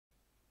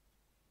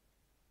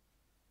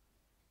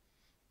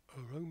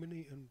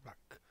Romany and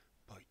Raq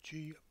by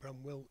G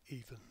Bramwell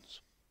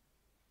Evens.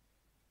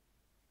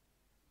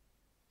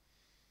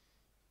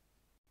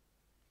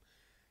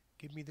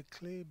 Give me the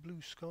clear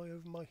blue sky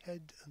over my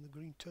head and the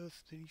green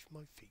turf beneath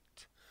my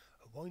feet,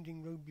 a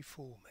winding road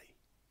before me,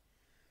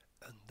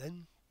 and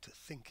then to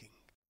thinking.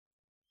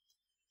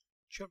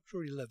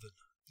 Chapter 11.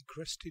 The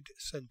Crested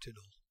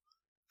Sentinel.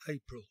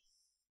 April.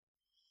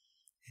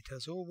 It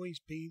has always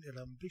been an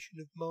ambition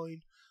of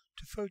mine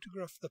to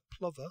photograph the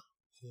plover,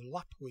 or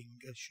lapwing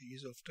as she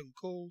is often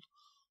called,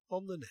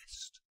 on the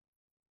nest.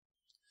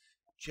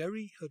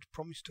 Jerry had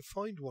promised to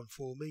find one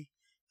for me,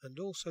 and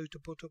also to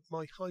put up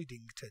my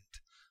hiding tent,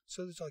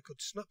 so that I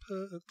could snap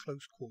her at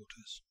close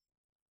quarters.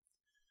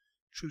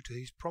 True to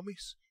his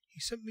promise, he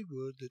sent me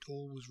word that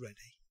all was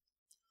ready.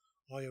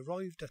 I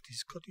arrived at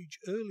his cottage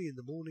early in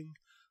the morning,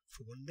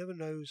 for one never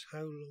knows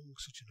how long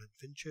such an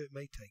adventure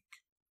may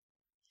take.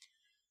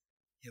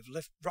 "You've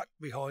left Raq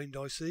behind,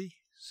 I see,"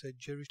 said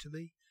Jerry to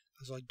me,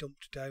 as I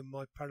dumped down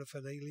my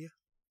paraphernalia.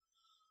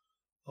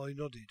 I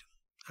nodded.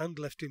 "And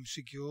left him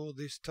secure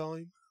this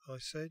time," I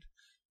said,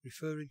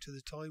 referring to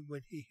the time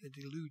when he had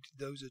eluded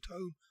those at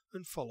home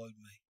and followed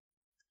me.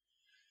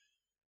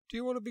 "Do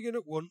you want to begin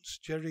at once?"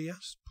 Jerry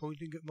asked,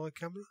 pointing at my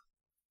camera.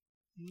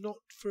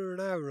 "Not for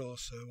an hour or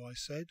so," I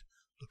said,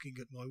 looking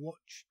at my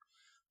watch.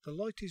 "The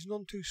light is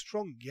none too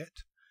strong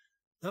yet.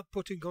 That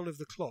putting on of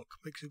the clock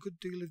makes a good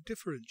deal of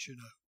difference, you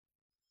know."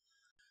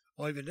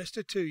 "I've a nest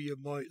or two you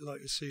might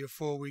like to see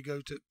afore we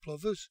go to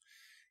Plovers.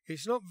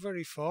 It's not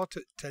very far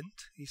to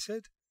tent," he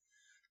said.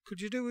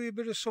 "Could you do with a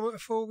bit of something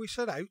afore we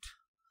set out?"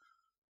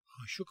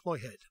 I shook my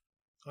head.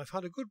 "I've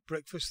had a good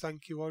breakfast,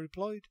 thank you," I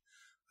replied,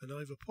 "and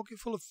I've a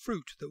pocketful of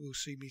fruit that will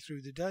see me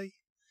through the day."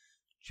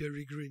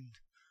 Jerry grinned.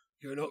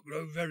 "You're not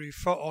grown very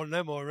fat on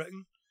them, I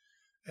reckon.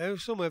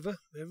 Howsomever,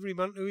 every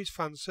man to his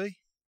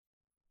fancy."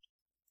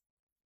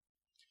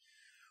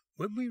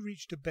 When we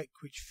reached a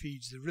beck which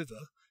feeds the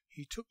river,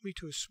 he took me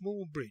to a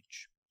small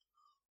bridge.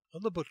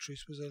 On the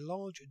buttress was a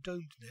large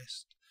domed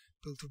nest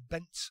built of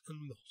bents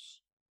and moss.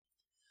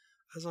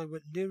 As I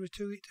went nearer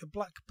to it, a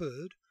black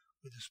bird,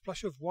 with a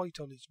splash of white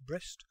on its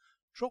breast,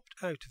 dropped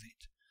out of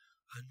it,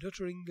 and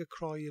uttering a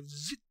cry of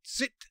zit,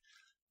 zit,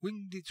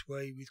 winged its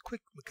way with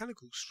quick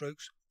mechanical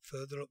strokes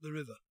further up the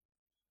river.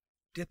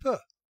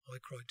 "Dipper!" I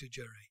cried to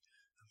Jerry,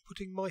 and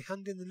putting my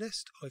hand in the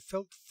nest I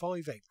felt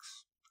 5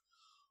 eggs.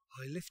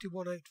 I lifted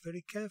one out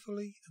very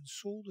carefully and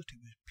saw that it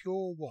was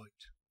pure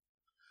white.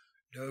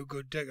 "No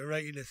good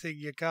decorating a thing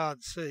you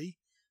can't see,"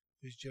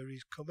 was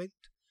Jerry's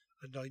comment,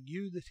 and I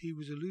knew that he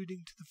was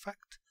alluding to the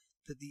fact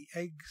that the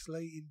eggs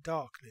lay in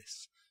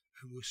darkness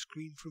and were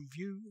screened from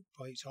view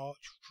by its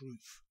arched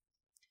roof.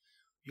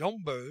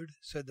 "Yon bird,"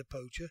 said the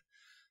poacher,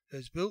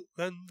 "has built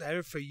them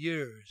there for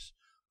years.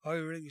 I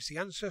reckon it's the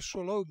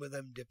ancestral home of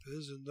them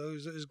dippers and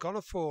those that has gone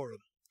afore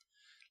 'em.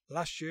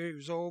 Last year it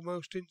was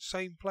almost in the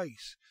same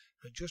place,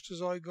 and just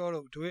as I got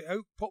up to it,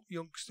 out popped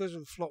youngsters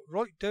and flopped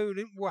right down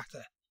in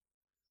water."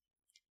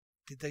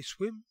 "Did they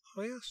swim?"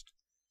 I asked.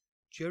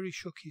 Jerry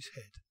shook his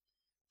head.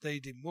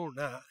 "They did more than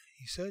that,"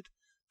 he said.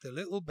 "The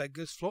little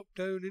beggars flopped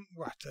down in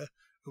water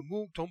and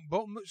walked on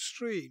bottom of the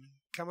stream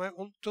and came out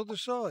on t'other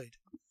side."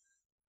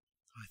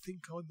 I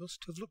think I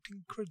must have looked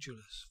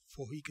incredulous,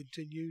 for he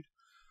continued,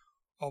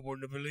 "I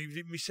wouldn't have believed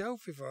it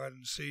myself if I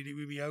hadn't seen it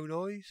with my own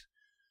eyes.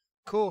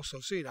 Of course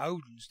I've seen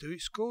Odins do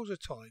it scores of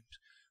times,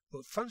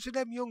 but fancy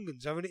them young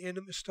uns having it in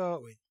them to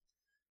start with.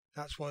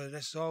 That's why the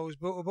nest is always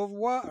built above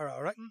water, I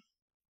reckon,"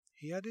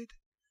 he added.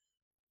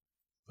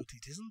 "But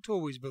it isn't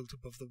always built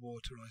above the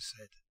water," I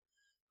said.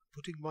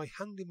 Putting my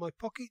hand in my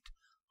pocket,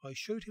 I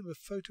showed him a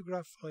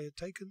photograph I had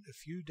taken a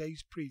few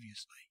days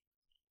previously.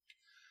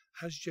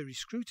 As Jerry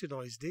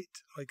scrutinized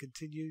it, I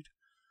continued,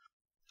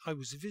 "I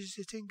was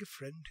visiting a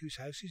friend whose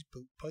house is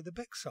built by the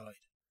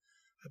beckside.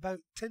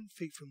 About 10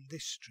 feet from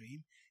this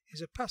stream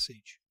is a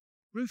passage,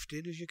 roofed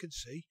in as you can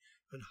see,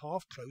 and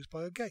half closed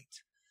by a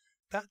gate.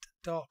 That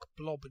dark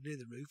blob near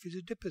the roof is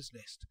a dipper's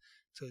nest,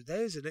 so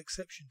there's an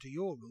exception to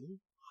your rule,"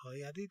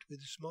 I added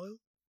with a smile.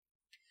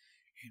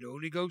 "It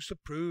only goes to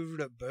prove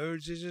that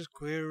birds is as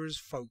queer as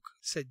folk,"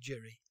 said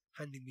Jerry,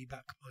 handing me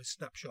back my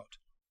snapshot.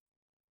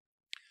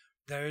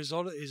 "There's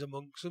oddities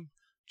amongst them,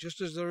 just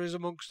as there is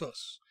amongst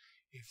us.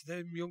 If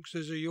them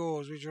youngsters of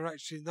yours which are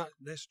actually in that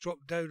nest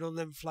drop down on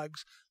them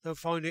flags, they'll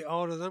find it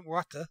harder than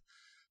water.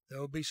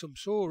 There'll be some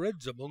sore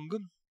heads among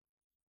 'em."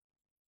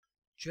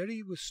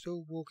 Jerry was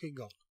still walking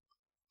on.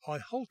 I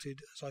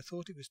halted as I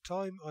thought it was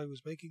time I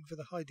was making for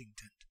the hiding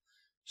tent,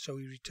 so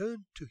he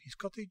returned to his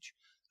cottage,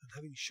 and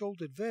having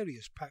shouldered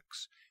various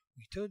packs,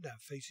 we turned our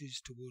faces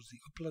towards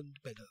the upland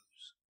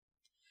meadows.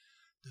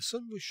 The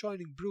sun was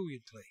shining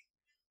brilliantly,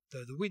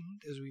 though the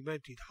wind, as we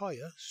mounted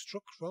higher,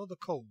 struck rather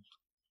cold.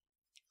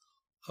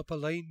 Up a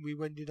lane we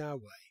wended our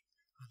way,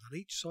 and on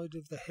each side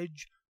of the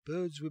hedge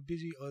birds were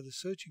busy either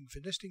searching for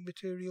nesting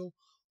material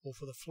or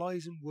for the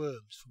flies and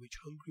worms for which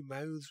hungry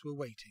mouths were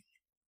waiting.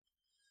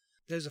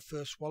 "There's the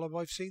first swallow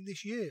I've seen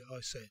this year,"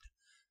 I said,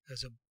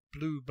 as a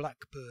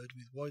blue-black bird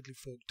with widely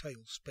forked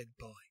tail sped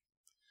by.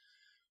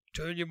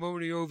 Turn your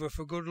money over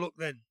for good luck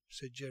then,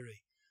 said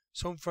Jerry.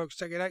 Some folks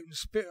take it out and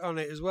spit on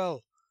it as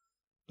well,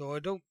 though I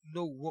don't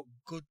know what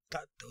good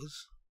that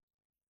does.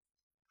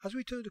 As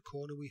we turned a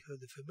corner we heard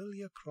the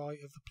familiar cry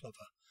of the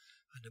plover,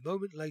 and a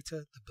moment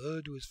later the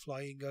bird was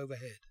flying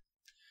overhead.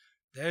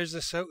 There's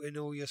the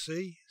sentinel, you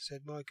see,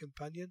 said my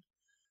companion.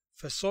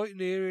 For sight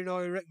and hearing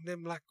I reckon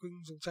them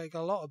lapwings will take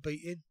a lot of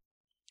beating.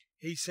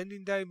 He's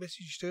sending down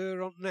message to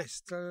her on the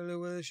nest, telling her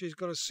whether she's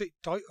got to sit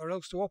tight or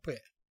else to hop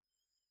it.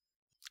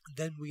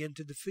 Then we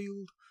entered the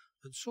field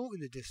and saw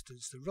in the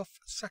distance the rough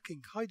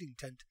sacking hiding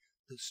tent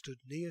that stood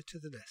near to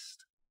the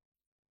nest.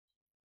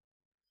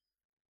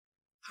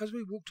 As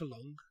we walked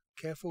along,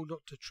 careful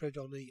not to tread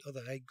on any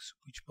other eggs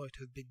which might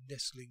have been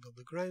nestling on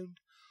the ground,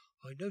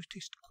 I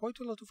noticed quite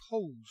a lot of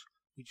holes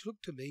which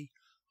looked to me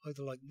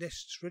either like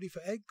nests ready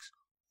for eggs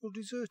or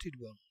deserted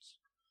ones.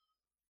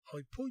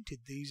 I pointed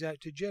these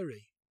out to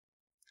Jerry.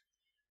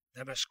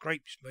 Them are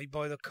scrapes made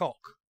by the cock.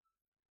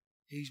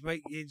 He's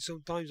making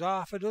sometimes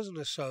half a dozen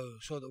or so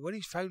that when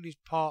he's found his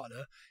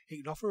partner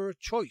he can offer her a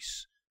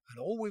choice, and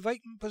all with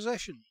vacant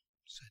possession,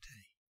 said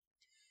he.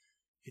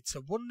 It's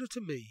a wonder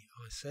to me,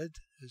 I said,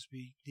 as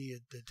we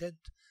neared the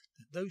tent,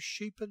 that those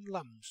sheep and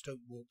lambs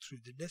don't walk through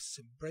the nests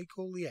and break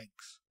all the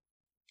eggs.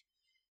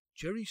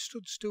 Jerry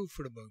stood still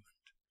for a moment.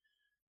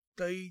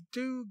 They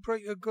do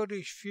break a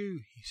goodish few,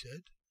 he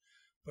said,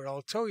 but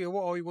I'll tell you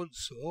what I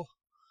once saw.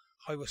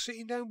 I was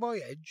sitting down by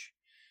edge,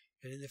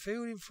 and in the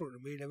field in front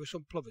of me there were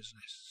some plovers'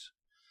 nests.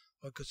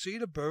 I could see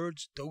the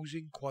birds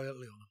dozing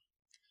quietly on them.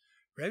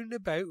 Round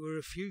about were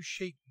a few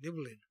sheep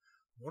nibbling,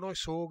 one I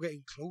saw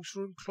getting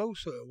closer and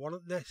closer to one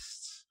of the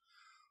nests.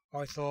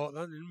 I thought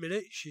that in a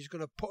minute she's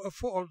going to put her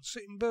foot on the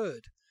sitting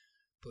bird,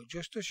 but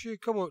just as she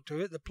come up to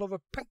it the plover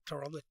pecked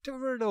her on the tip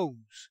of her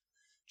nose.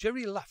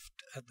 Jerry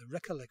laughed at the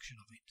recollection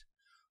of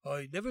it.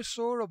 I never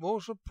saw a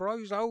more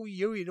surprised old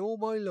ewe in all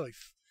my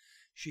life.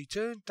 She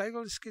turned tail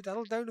and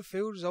skedaddled down the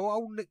field as though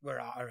old Nick were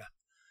at her.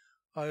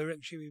 I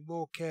reckon she'll be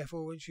more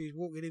careful when she's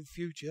walking in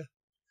future.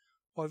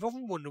 I've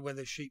often wondered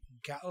whether sheep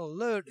and cattle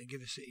learn to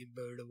give a sitting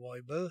bird a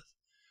wide berth,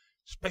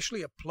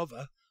 especially a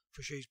plover,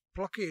 for she's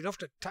plucky enough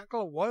to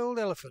tackle a wild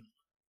elephant.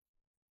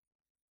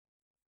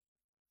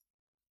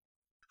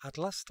 At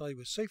last I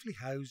was safely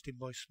housed in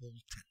my small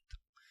tent.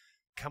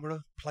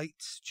 Camera,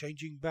 plates,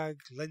 changing bag,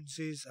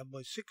 lenses, and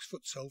my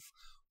 6-foot self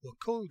were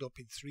coiled up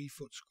in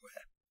 3-foot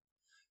square.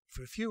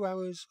 For a few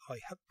hours I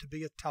had to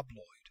be a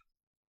tabloid.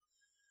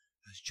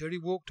 As Jerry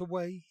walked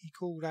away, he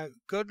called out,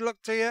 "Good luck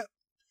to you!"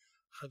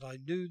 and I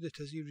knew that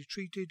as he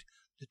retreated,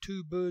 the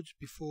 2 birds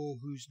before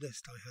whose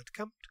nest I had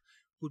camped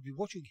would be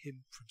watching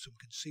him from some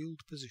concealed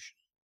position.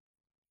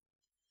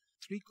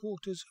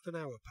 3/4 of an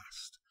hour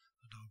passed,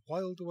 and I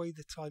whiled away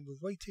the time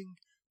of waiting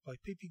by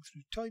peeping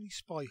through tiny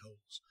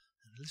spy-holes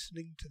and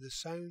listening to the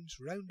sounds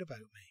round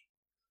about me.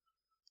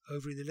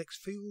 Over in the next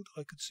field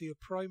I could see a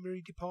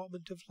primary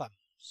department of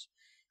lambs.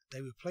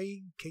 They were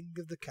playing King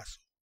of the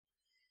Castle.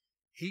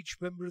 Each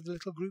member of the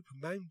little group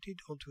mounted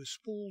onto a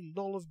small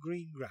knoll of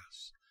green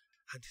grass,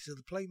 and his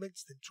other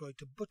playmates then tried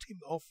to butt him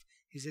off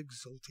his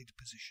exalted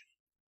position.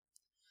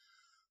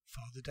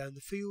 Farther down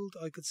the field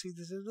I could see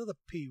that another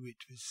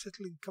peewit was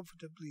settling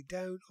comfortably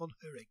down on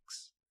her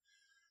eggs.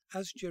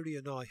 As Jerry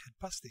and I had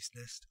passed this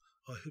nest,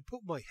 I had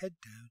put my head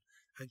down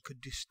and could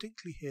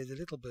distinctly hear the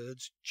little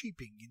birds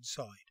cheeping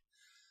inside,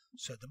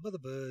 so the mother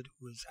bird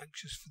was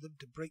anxious for them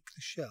to break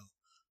the shell.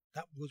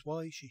 That was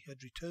why she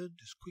had returned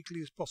as quickly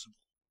as possible.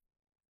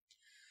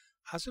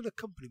 As an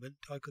accompaniment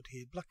I could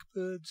hear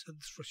blackbirds and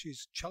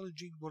thrushes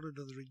challenging one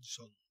another in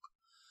song.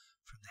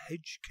 From the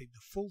hedge came the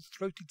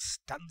full-throated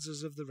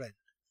stanzas of the wren.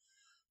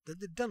 Then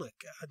the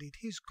dunnock added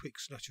his quick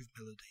snatch of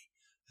melody,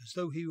 as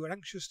though he were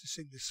anxious to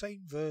sing the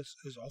same verse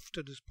as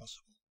often as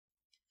possible.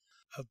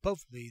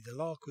 Above me the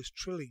lark was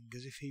trilling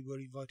as if he were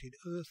inviting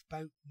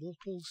earth-bound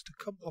mortals to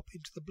come up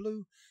into the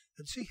blue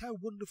and see how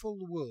wonderful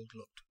the world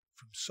looked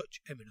from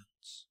such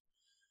eminence.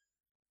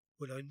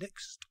 When I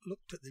next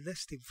looked at the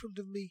nest in front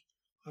of me,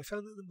 I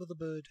found that the mother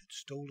bird had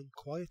stolen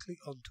quietly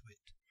onto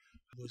it,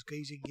 and was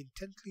gazing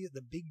intently at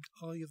the big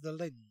eye of the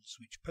lens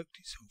which poked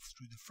itself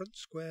through the front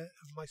square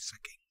of my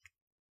sacking.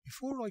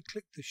 Before I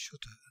clicked the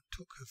shutter and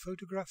took her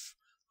photograph,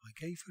 I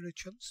gave her a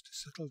chance to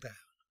settle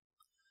down.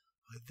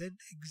 I then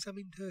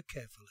examined her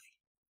carefully.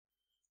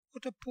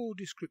 What a poor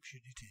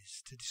description it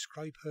is to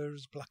describe her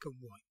as black and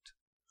white.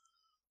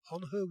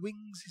 On her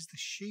wings is the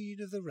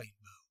sheen of the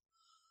rainbow.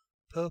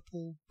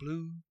 Purple,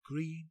 blue,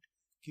 green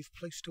give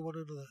place to one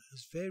another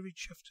as varied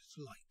shafts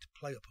of light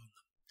play upon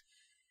them.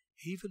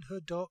 Even her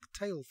dark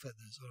tail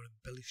feathers are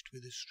embellished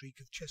with a streak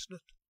of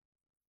chestnut.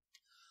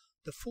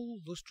 The full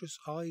lustrous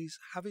eyes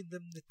have in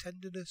them the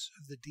tenderness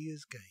of the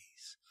deer's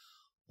gaze,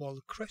 while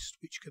the crest,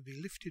 which can be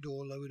lifted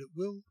or lowered at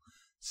will,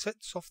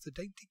 sets off the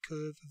dainty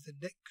curve of the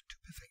neck to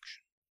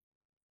perfection.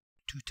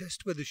 To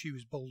test whether she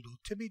was bold or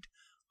timid,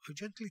 I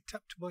gently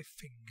tapped my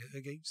finger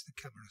against the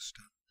camera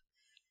stand.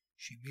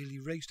 She merely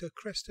raised her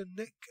crest and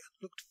neck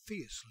and looked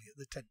fiercely at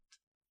the tent.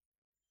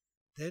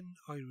 Then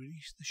I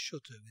released the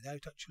shutter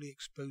without actually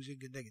exposing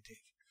a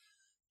negative,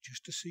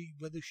 just to see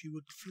whether she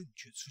would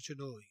flinch at such a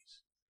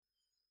noise.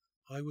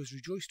 I was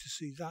rejoiced to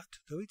see that,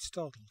 though it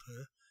startled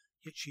her,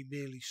 yet she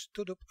merely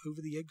stood up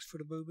over the eggs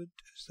for a moment,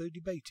 as though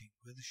debating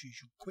whether she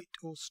should quit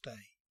or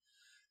stay.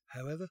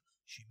 However,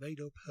 she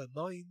made up her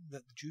mind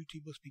that the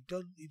duty must be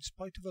done in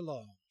spite of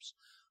alarms,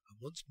 and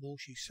once more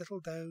she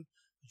settled down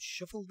and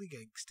shuffled the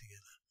eggs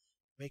together,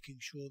 making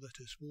sure that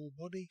her small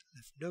body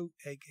left no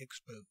egg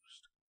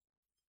exposed.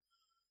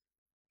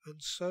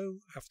 And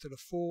so, after a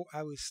 4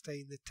 hours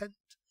stay in the tent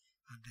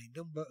and a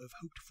number of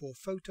hoped-for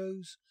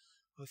photos,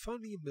 I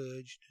finally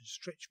emerged and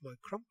stretched my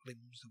cramped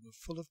limbs that were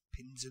full of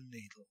pins and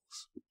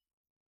needles.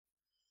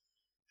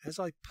 As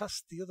I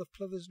passed the other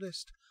plover's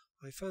nest,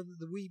 I found that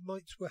the wee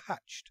mites were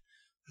hatched,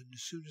 and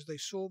as soon as they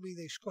saw me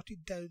they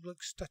squatted down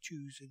like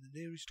statues in the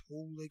nearest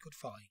hole they could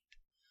find.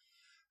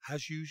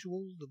 As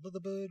usual, the mother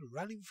bird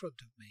ran in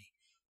front of me,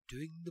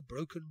 doing the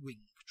broken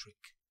wing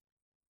trick.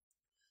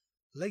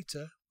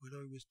 Later, when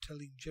I was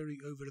telling Jerry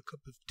over a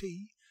cup of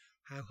tea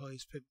how I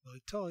spent my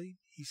time,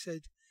 he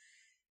said,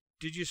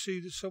 "Did you see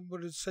that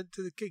someone had sent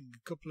to the king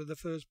a couple of the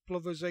first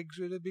plover's eggs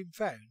that had been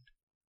found?"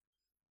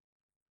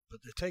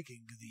 "But the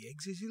taking of the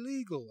eggs is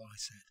illegal," I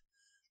said.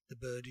 "The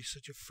bird is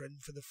such a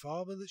friend for the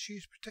farmer that she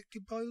is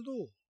protected by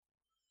law."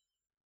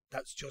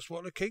 "That's just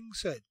what the king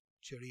said,"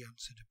 Jerry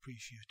answered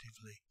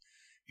appreciatively.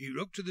 "He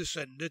wrote to the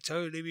sender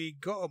telling him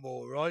he'd got 'em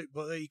all right,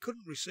 but that he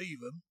couldn't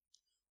receive 'em.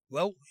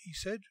 Well," he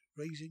said,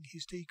 raising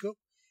his teacup,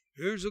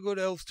 "here's a good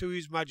health to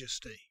His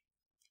Majesty."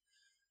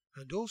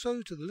 "And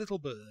also to the little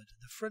bird,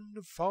 the friend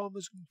of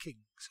farmers and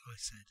kings," I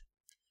said,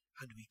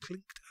 and we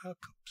clinked our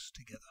cups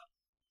together.